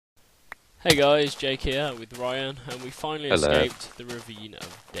Hey guys, Jake here with Ryan, and we finally Hello. escaped the Ravine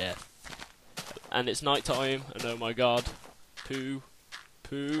of Death. And it's night time, and oh my god, poo.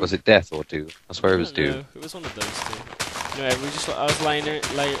 Was it death or do? I swear it was do. No, it was one of those two. Anyway, I was I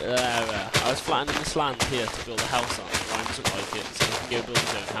was flattening this land here to build a house on. Ryan doesn't like it, so he can go build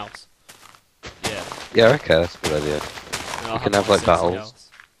his own house. Yeah. Yeah, okay, that's a good idea. And We can have, like, battles. House.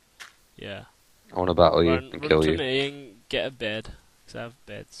 Yeah. I want to battle you Run and kill to you. me and get a bed, because I have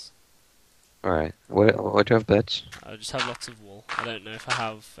beds. Alright, where do you have beds? I just have lots of wool. I don't know if I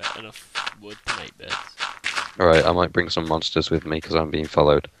have enough wood to make beds. Alright, I might bring some monsters with me because I'm being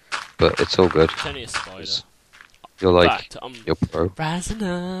followed. But it's all good. It's only a spider. You're like, Fact, you're pro. rising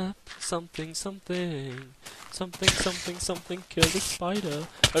up, something, something, something, something, something, kill the spider.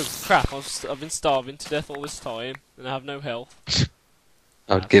 Oh crap! I've been starving to death all this time, and I have no health.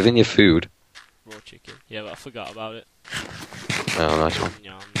 I've given you food. Raw chicken. Yeah, but I forgot about it. Oh, nice one.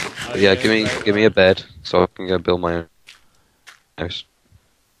 Yum. But yeah, give me a bed so I can go build my own house.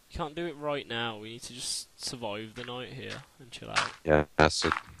 You can't do it right now. We need to just survive the night here and chill out. Yeah, that's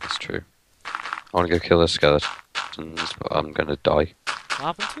true. I want to go kill the skeletons, but I'm gonna die.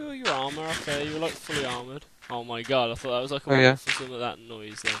 What happened to all your armor up there? You were like fully armored. Oh my god! I thought that was like a Oh, yeah. for some of that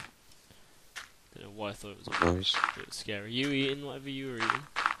noise then. Don't know why I thought it was Noise. a bit scary. You eating whatever you were eating?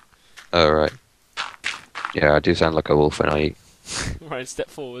 Oh, right. Yeah, I do sound like a wolf when I eat. Right, step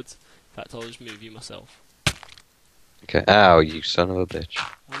forwards. In fact, I'll just move you myself. Okay. Ow, you son of a bitch.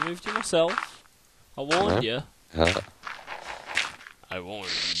 I moved you myself. I warned you. I warned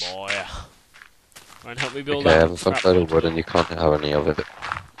you, boy. Try and help me build Okay, I that have a fuck load of wood and you can't have any of it.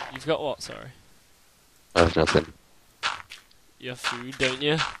 You've got what, sorry? I have nothing. You have food, don't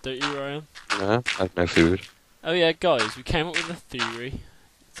you? Don't you, Ryan? No, I have no food. Oh yeah, guys, we came up with a theory.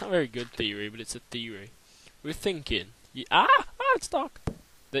 It's not a very good theory, but it's a theory. We're thinking... it's dark!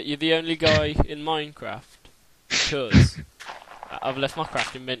 That you're the only guy in Minecraft. Because I've left my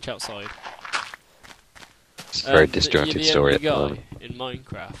crafting bench outside. It's a very That disjointed you're story the at the only moment. guy in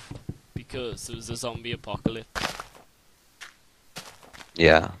Minecraft. Because there was a zombie apocalypse.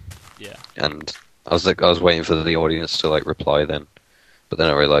 Yeah, Yeah. and I was waiting for the audience to like reply then, but then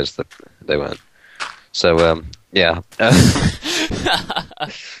I realised that they weren't. So yeah.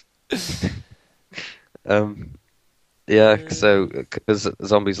 Yeah, so because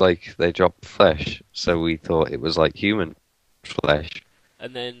zombies like they drop flesh, so we thought it was like human flesh.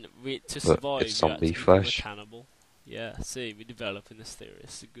 And then to But survive, it's you had to zombie become flesh. a cannibal. Yeah, see, we're developing this theory.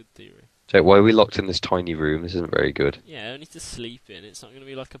 It's a good theory. So why are we locked in this tiny room? This isn't very good. Yeah, only to sleep in. It's not going to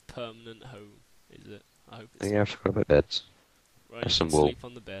be like a permanent home, is it? I hope it's Yeah, I forgot about beds. right. there's You some can wool. sleep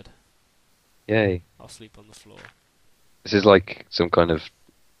on the bed. Yay! I'll sleep on the floor. This is like some kind of.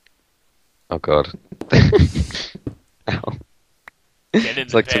 Oh god. Ow. Get in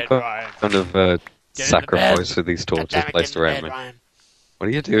It's like some Ryan. kind of Get in the sacrifice with these torches placed around me. What are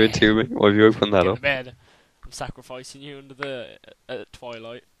you doing to me? Why have you opened that Get in up? the bed. I'm sacrificing you under the at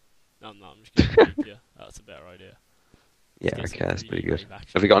twilight. No, I'm not. I'm just going to rape you. That's a better idea. Yeah, Let's get okay, some that's pretty good. rape action.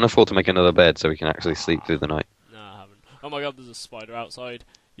 Have we got enough wool to make another bed so we can actually sleep through the night? No, I haven't. Oh my god, there's a spider outside.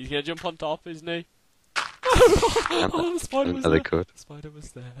 He's going to jump on top, isn't he? Oh, the spider was they there. could. The spider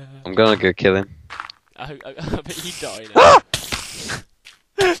was there. I'm gonna go kill him. I bet he'd die now.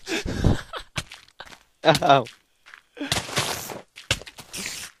 Ow!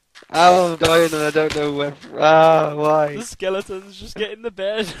 Ow, I'm dying and I don't know where. Why? The skeleton's just get in the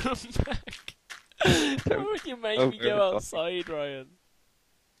bed and I'm back. Why would you make me go outside, Ryan?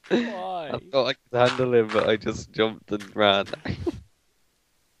 Why? I thought I could handle him, but I just jumped and ran.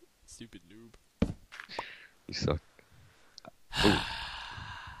 Stupid noob. You suck. Ooh.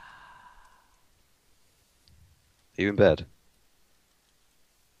 Are you in bed?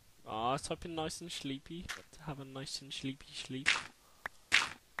 Ah, type in nice and sleepy. To have a nice and sleepy sleep.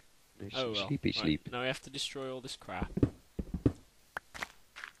 Oh well. Sleepy Right, sleep. now we have to destroy all this crap.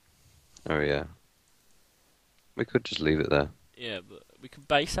 Oh yeah. We could just leave it there. Yeah, but we could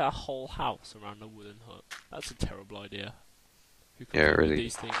base our whole house around a wooden hut. That's a terrible idea. Who comes Yeah, up with really.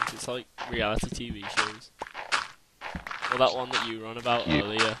 these things? It's like reality TV shows. Or that one that you were on about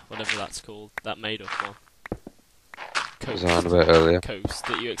earlier, whatever that's called. That made up one. What was I on about earlier? Coast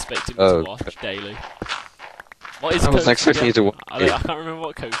that you expected me to watch daily. What is I was Coast expecting you again? to watch I it. can't remember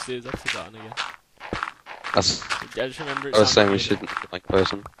what Coast is, I've forgotten again. I just remember it I was saying sounded we good. shouldn't like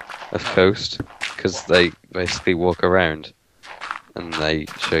person of coast because they basically walk around and they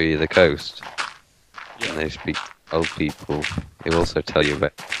show you the coast and they speak to old people who also tell you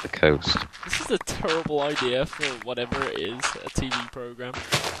about the coast. This is a terrible idea for whatever it is, a TV program.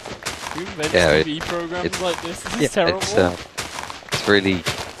 Who invents Yeah, TV programs it's- like this? This is terrible. It's really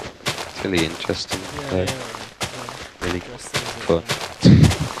really interesting. Yeah, Really interesting, fun.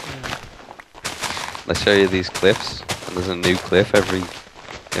 yeah. I show you these cliffs, and there's a new cliff every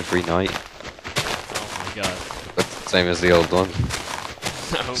night, Oh my god. but same as the old one.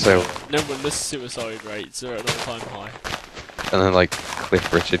 No, So- no wonder suicide rates are at an all-time high. And then like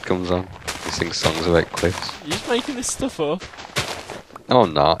Cliff Richard comes on. He sings songs about cliffs. You're just making this stuff up. No,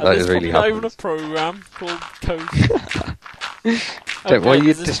 I'm not. And That there's is really probably not even a happens. program called Coast. Why are you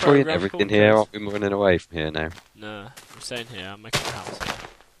there's this destroying program everything called here? Coast. Aren't we running away from here now? No, I'm staying here. I'm making a house here.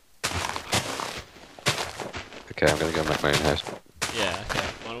 Okay, I'm gonna go make my own house. Yeah, okay.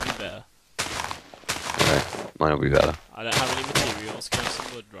 Mine will be better. Okay, mine will be better. I don't have any materials. Can I have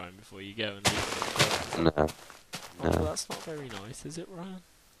some wood, Ryan, before you go and leave? No. Well, No. that's not very nice, is it, Ryan?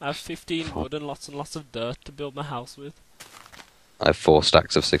 I have 15 wood and lots of dirt to build my house with. I have 4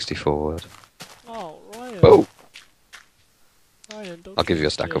 stacks of 64 wood. Oh, Ryan. Oh! Ryan, don't I'll give you a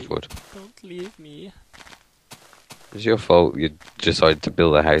leave stack me. of wood. Don't leave me. It's your fault you decided to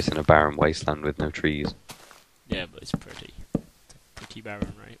build a house in a barren wasteland with no trees. Yeah, but it's pretty. It's a pretty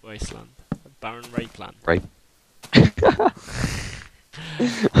barren wasteland. A barren rapeland. Rape?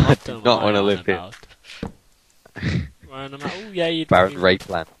 I do not want to live here. Ryan, I'm like, oh yeah, you'd Barren be-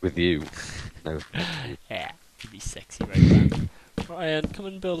 rapeland with you. No. Yeah, you'd be sexy rapeland. Ryan, come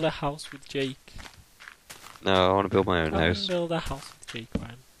and build a house with Jake. No, I want to build my own Come house. and build a house with Jake,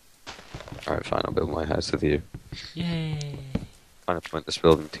 Ryan. Alright, fine, I'll build my house with you. Yay. Kind of pointless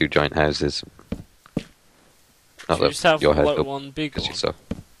building 2 giant houses. Not Should we just have your house like built one big because one? you suck.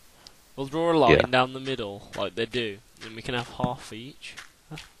 We'll draw a line Yeah. down the middle, like they do, and we can have half each.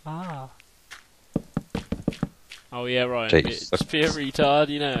 Ah. Oh yeah, Ryan. Jake Just be a retard,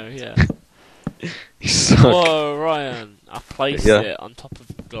 you know. Yeah. You suck. Whoa, Ryan! I placed Yeah. it on top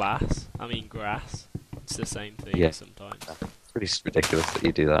of glass. I mean grass. It's the same thing Yeah. sometimes. It's pretty ridiculous that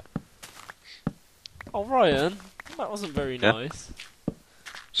you do that. Oh, Ryan, that wasn't very Yeah. nice.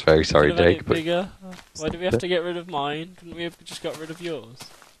 It's very sorry, Could have made Jake, it but bigger. Why do we have to get rid of mine? Couldn't we have just got rid of yours?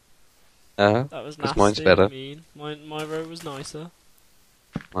 That was 'cause nasty. mine's better. I mean, my row was nicer.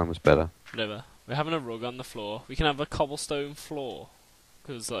 Mine was better. Whatever. We're having a rug on the floor. We can have a cobblestone floor.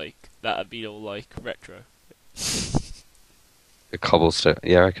 Because, like, that'd be all, like, retro. A cobblestone.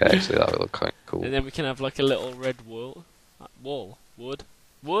 Yeah, okay, actually, that would look kind of cool. And then we can have, like, a little red wall. Wood?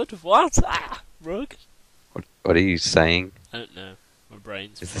 Wood? What? Ah! Rug? What are you saying? I don't know. My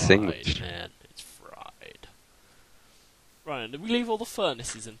brain's Is this fried, English? man. It's fried. Ryan, did we leave all the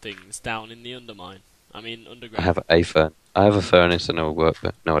furnaces and things down in the undermine? I mean, underground. I have a furnace and a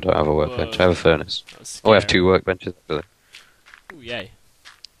workbench. No, I don't have a workbench. I have a furnace. That's Oh, I have scary. 2 workbenches. Actually. Ooh, yay.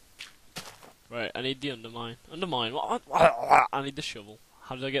 Right, I need the undermine. Undermine? What? I need the shovel.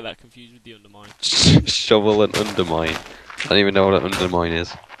 How did I get that confused with the undermine? Shovel and undermine. I don't even know what an undermine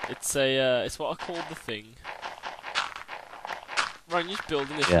is. It's it's what I called the thing. Ryan, you're just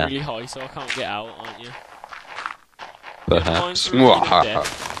building this Yeah. really high so I can't get out, aren't you? Perhaps. Undermine's really in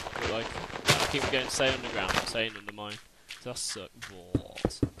depth, but like, I keep going to say underground, I'm saying undermine. So I suck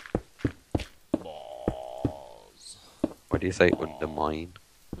balls. Balls. Why do you say undermine?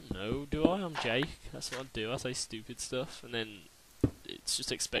 No, do I? I'm Jake. That's what I do. I say stupid stuff, and then it's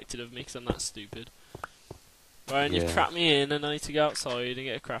just expected of me because I'm that stupid. Ryan, you've Yeah. trapped me in, and I need to go outside and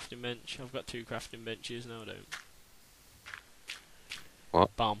get a crafting bench. I've got 2 crafting benches. No, I don't.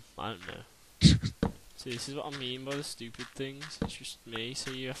 What? Bum. I don't know. See, this is what I mean by the stupid things. It's just me, so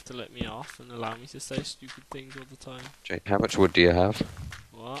you have to let me off and allow me to say stupid things all the time. Jake, how much wood do you have?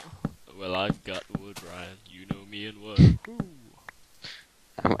 What? Well, I've got wood, Ryan. You know me and wood. Woo.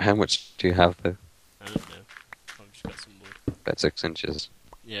 How much do you have, though? I don't know. I've just got some wood. About 6 inches.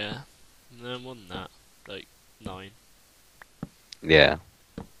 Yeah. No more than that. Like 9. Yeah.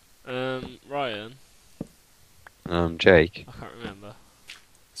 Ryan. Jake. I can't remember.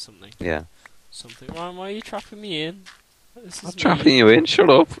 Something. Yeah. Something. Ryan, why are you trapping me in? This I'm is trapping you in, shut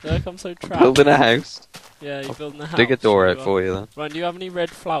up! Look, I'm so trapped. Building a house. Yeah, you're building a house. Dig a door out You are. for you then. Ryan, do you have any red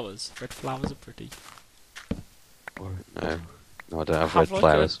flowers? Red flowers are pretty. No. No, I don't have Have red like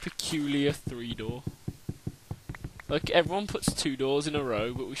flowers. a peculiar 3-door. Like, everyone puts 2 doors in a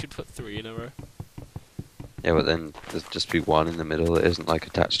row, but we should put 3 in a row. Yeah, but then there's just be one in the middle that isn't like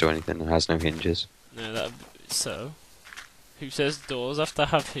attached to anything and has no hinges. No, that. So? Who says doors have to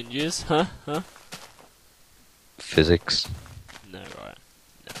have hinges? Huh? Huh? Physics. No, right.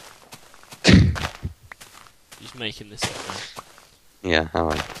 No. Just making this up now. Yeah,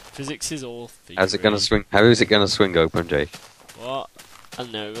 alright. Physics is all theory. How's it gonna swing? How is it gonna swing open, Jake? What? I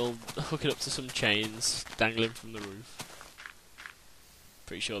don't know, we'll hook it up to some chains dangling from the roof.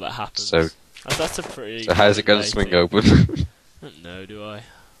 Pretty sure that happens. So- That's a pretty... So how's it gonna lay swing thing. open? I don't know, do I?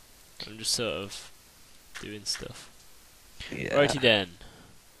 I'm just sort of doing stuff. Yeah. Righty then.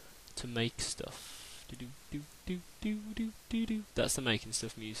 To make stuff. Do-do-do-do-do-do-do. That's the making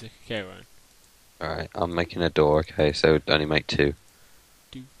stuff music. Okay, Ryan. Alright, I'm making a door, okay, so only make 2.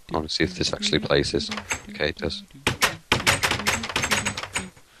 I want to see if this actually places. Okay, it does.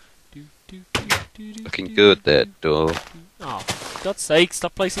 Looking good there, door. Oh, for God's sake,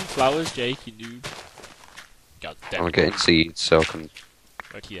 stop placing flowers, Jake, you noob. God damn I'm it. getting seeds so I can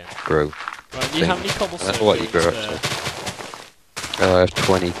Right here. grow. Right, you have any I cobblestone? don't know what you grow spare? up to. I have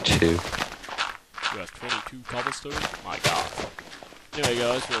 22. You have 22 cobblestone? My god. Anyway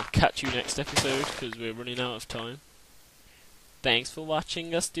guys, we'll catch you next episode, because we're running out of time. Thanks for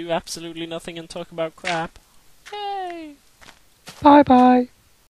watching us do absolutely nothing and talk about crap. Yay! Bye bye.